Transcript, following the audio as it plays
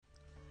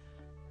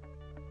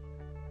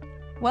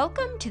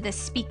Welcome to the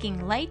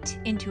Speaking Light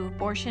into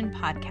Abortion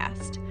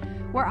podcast,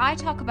 where I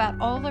talk about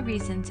all the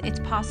reasons it's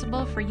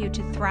possible for you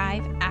to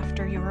thrive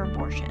after your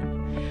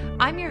abortion.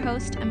 I'm your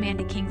host,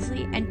 Amanda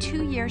Kingsley, and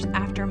 2 years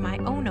after my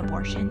own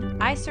abortion,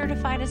 I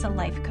certified as a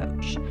life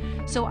coach,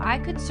 so I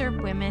could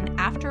serve women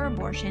after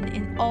abortion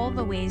in all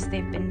the ways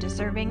they've been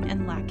deserving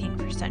and lacking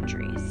for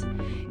centuries.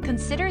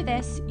 Consider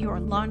this your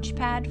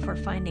launchpad for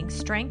finding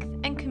strength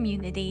and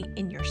community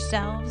in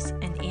yourselves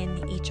and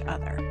in each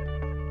other.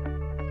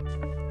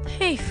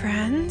 Hey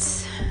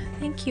friends,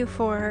 thank you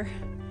for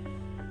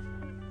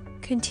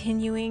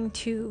continuing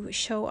to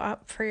show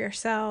up for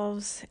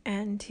yourselves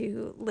and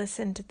to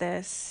listen to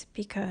this,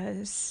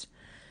 because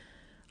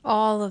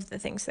all of the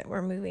things that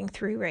we're moving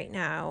through right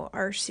now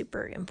are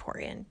super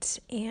important,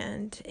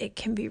 and it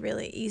can be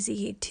really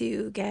easy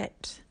to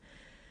get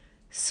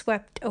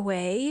swept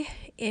away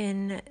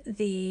in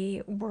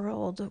the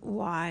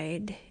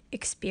worldwide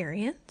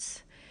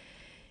experience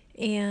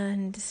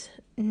and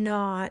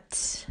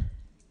not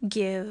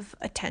give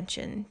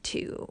attention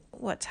to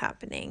what's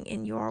happening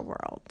in your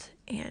world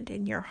and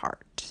in your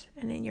heart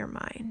and in your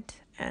mind.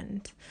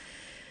 And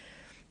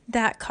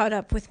that caught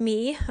up with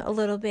me a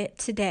little bit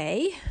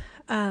today.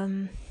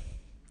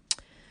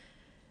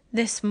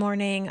 This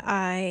morning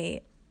I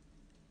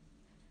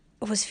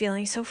was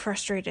feeling so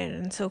frustrated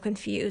and so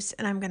confused,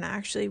 and I'm going to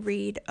actually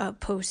read a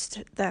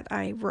post that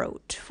I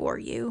wrote for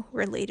you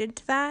related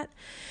to that.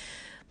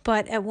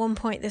 But at one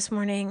point this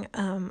morning,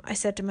 I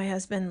said to my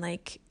husband,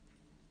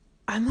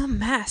 I'm a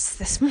mess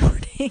this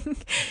morning.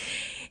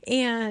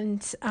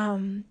 And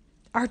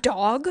our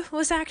dog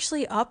was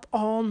actually up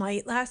all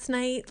night last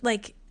night.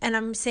 And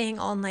I'm saying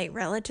all night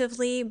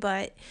relatively,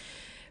 but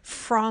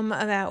from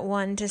about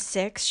 1 to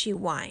 6, she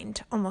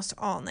whined almost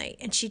all night.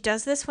 And she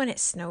does this when it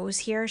snows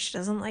here. She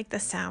doesn't like the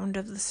sound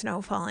of the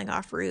snow falling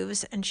off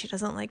roofs, and she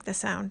doesn't like the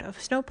sound of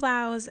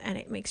snowplows, and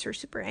it makes her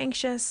super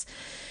anxious.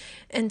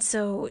 And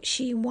so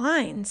she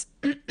whines,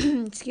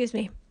 excuse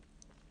me,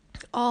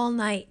 all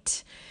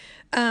night.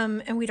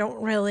 And we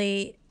don't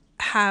really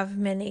have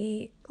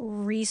many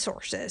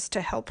resources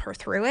to help her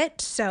through it.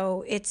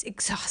 So it's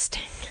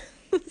exhausting.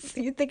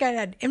 You'd think I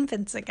had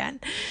infants again.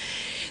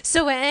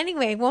 So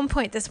anyway, one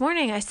point this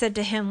morning, I said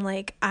to him,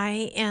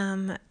 I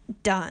am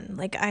done.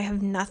 I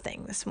have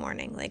nothing this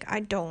morning. I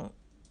don't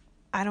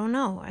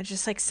know. I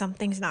just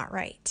something's not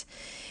right.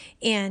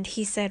 And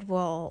he said,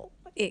 well,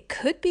 it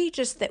could be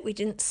just that we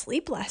didn't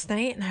sleep last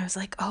night. And I was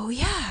like, oh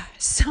yeah.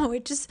 So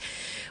it just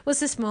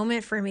was this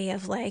moment for me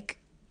of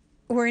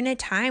we're in a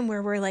time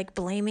where we're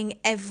blaming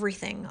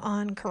everything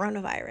on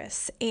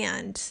coronavirus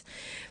and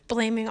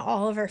blaming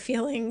all of our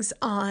feelings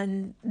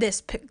on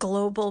this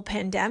global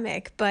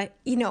pandemic. But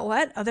you know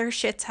what? Other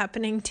shit's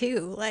happening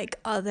too.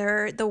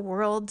 Our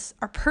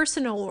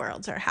personal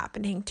worlds are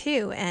happening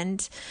too.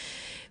 And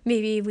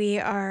maybe we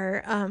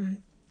are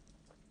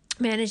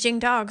managing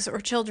dogs or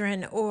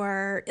children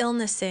or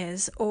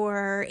illnesses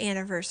or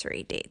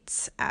anniversary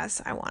dates,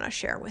 as I want to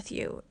share with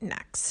you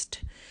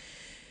next.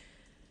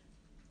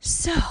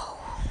 So,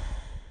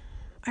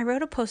 I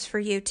wrote a post for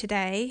you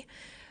today.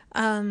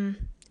 It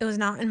was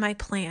not in my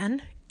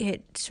plan.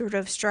 It sort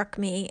of struck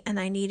me, and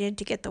I needed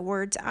to get the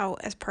words out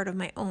as part of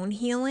my own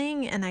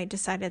healing, and I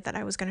decided that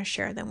I was going to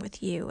share them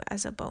with you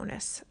as a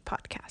bonus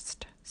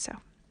podcast. So,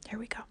 here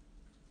we go.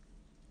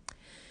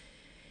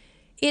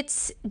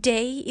 It's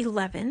day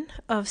 11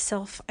 of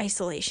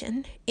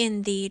self-isolation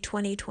in the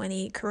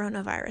 2020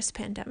 coronavirus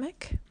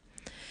pandemic,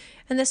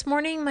 and this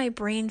morning my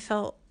brain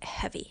felt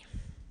heavy.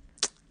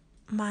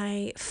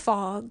 My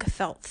fog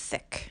felt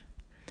thick.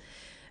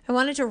 I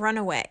wanted to run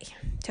away,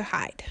 to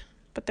hide,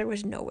 but there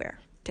was nowhere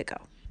to go.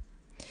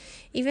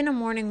 Even a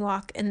morning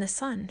walk in the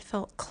sun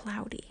felt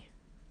cloudy.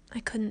 I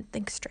couldn't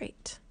think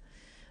straight.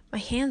 My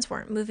hands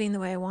weren't moving the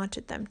way I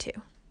wanted them to.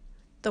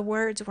 The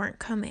words weren't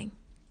coming.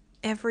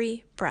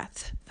 Every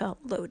breath felt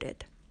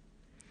loaded.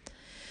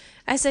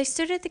 As I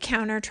stood at the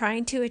counter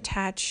trying to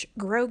attach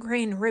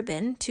grosgrain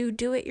ribbon to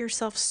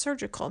do-it-yourself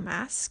surgical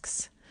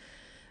masks,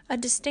 a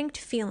distinct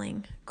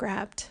feeling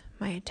grabbed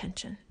my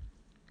attention.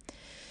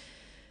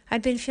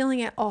 I'd been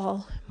feeling it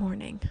all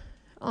morning,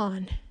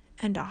 on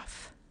and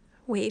off,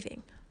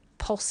 waving,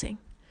 pulsing,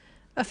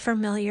 a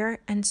familiar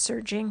and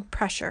surging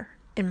pressure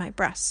in my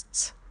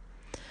breasts.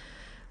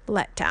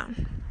 Let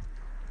down.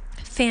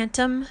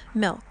 Phantom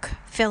milk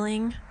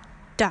filling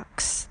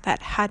ducts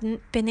that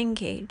hadn't been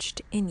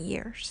engaged in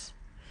years.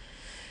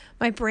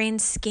 My brain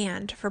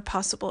scanned for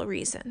possible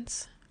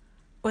reasons.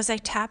 Was I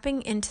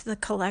tapping into the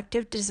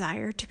collective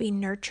desire to be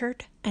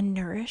nurtured and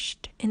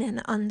nourished in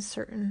an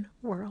uncertain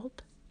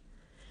world?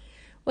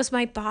 Was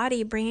my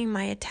body bringing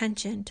my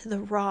attention to the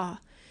raw,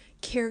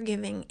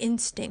 caregiving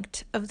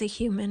instinct of the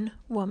human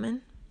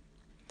woman?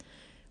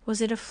 Was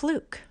it a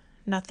fluke,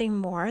 nothing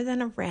more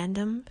than a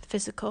random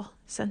physical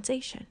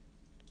sensation?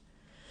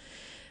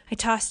 I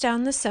tossed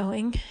down the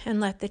sewing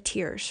and let the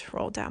tears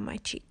roll down my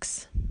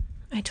cheeks.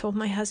 I told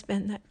my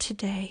husband that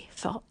today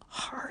felt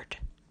hard.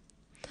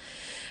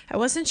 I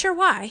wasn't sure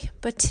why,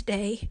 but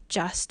today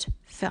just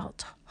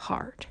felt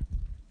hard.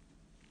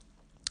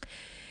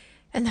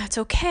 And that's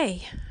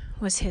okay,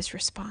 was his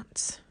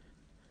response.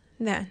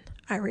 Then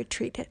I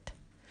retreated.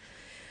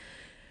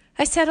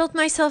 I settled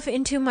myself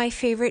into my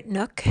favorite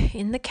nook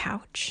in the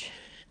couch,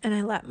 and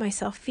I let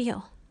myself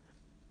feel.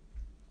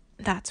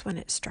 That's when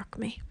it struck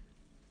me.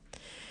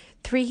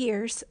 3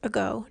 years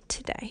ago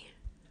today,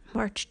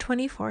 March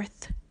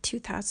 24th,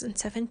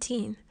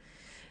 2017,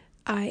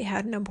 I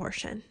had an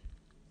abortion.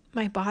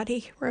 My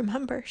body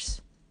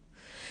remembers.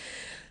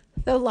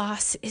 The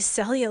loss is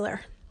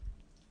cellular.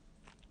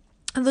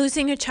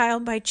 Losing a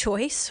child by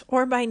choice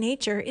or by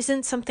nature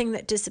isn't something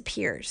that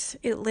disappears.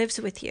 It lives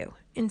with you,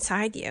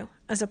 inside you,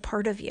 as a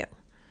part of you.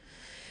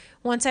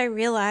 Once I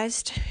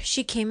realized,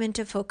 she came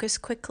into focus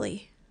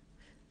quickly.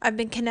 I've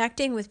been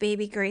connecting with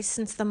baby Grace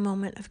since the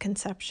moment of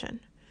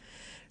conception.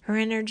 Her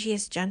energy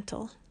is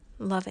gentle,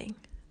 loving,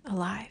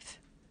 alive.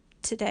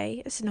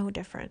 Today is no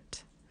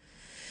different.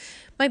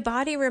 My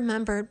body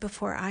remembered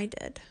before I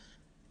did.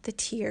 The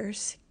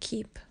tears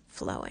keep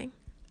flowing,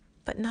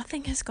 but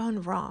nothing has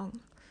gone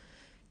wrong.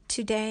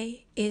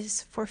 Today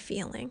is for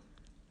feeling.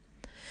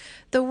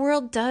 The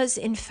world does,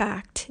 in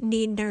fact,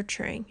 need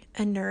nurturing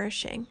and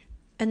nourishing,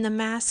 and the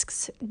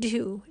masks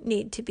do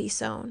need to be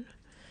sewn.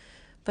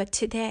 But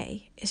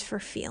today is for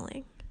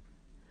feeling.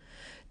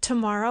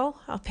 Tomorrow,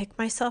 I'll pick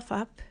myself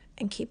up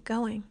and keep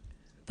going.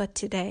 But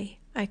today,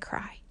 I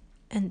cry,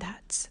 and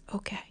that's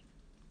okay.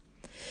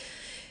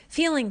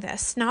 Feeling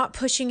this, not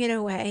pushing it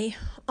away,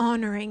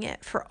 honoring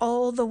it for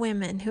all the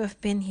women who have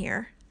been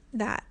here,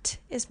 that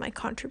is my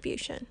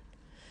contribution.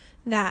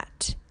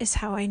 That is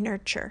how I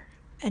nurture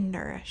and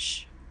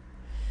nourish.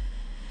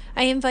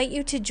 I invite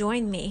you to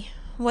join me.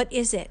 What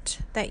is it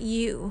that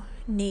you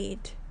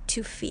need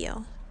to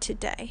feel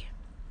today?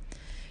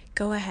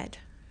 Go ahead.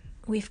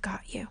 We've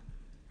got you.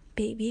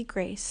 Baby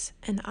Grace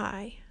and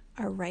I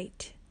are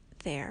right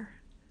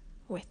there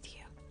with you.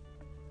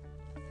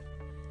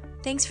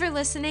 Thanks for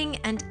listening,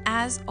 and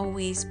as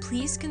always,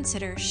 please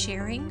consider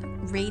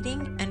sharing,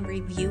 rating, and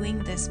reviewing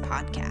this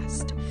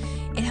podcast.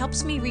 It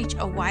helps me reach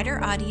a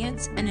wider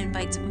audience and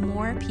invites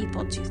more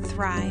people to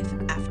thrive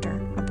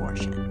after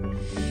abortion.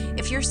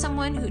 If you're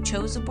someone who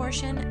chose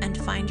abortion and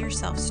find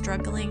yourself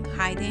struggling,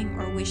 hiding,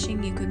 or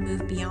wishing you could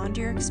move beyond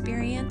your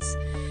experience,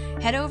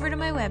 head over to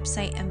my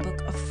website and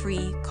book a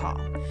free call.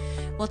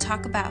 We'll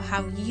talk about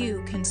how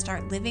you can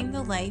start living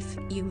the life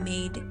you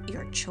made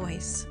your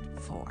choice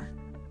for.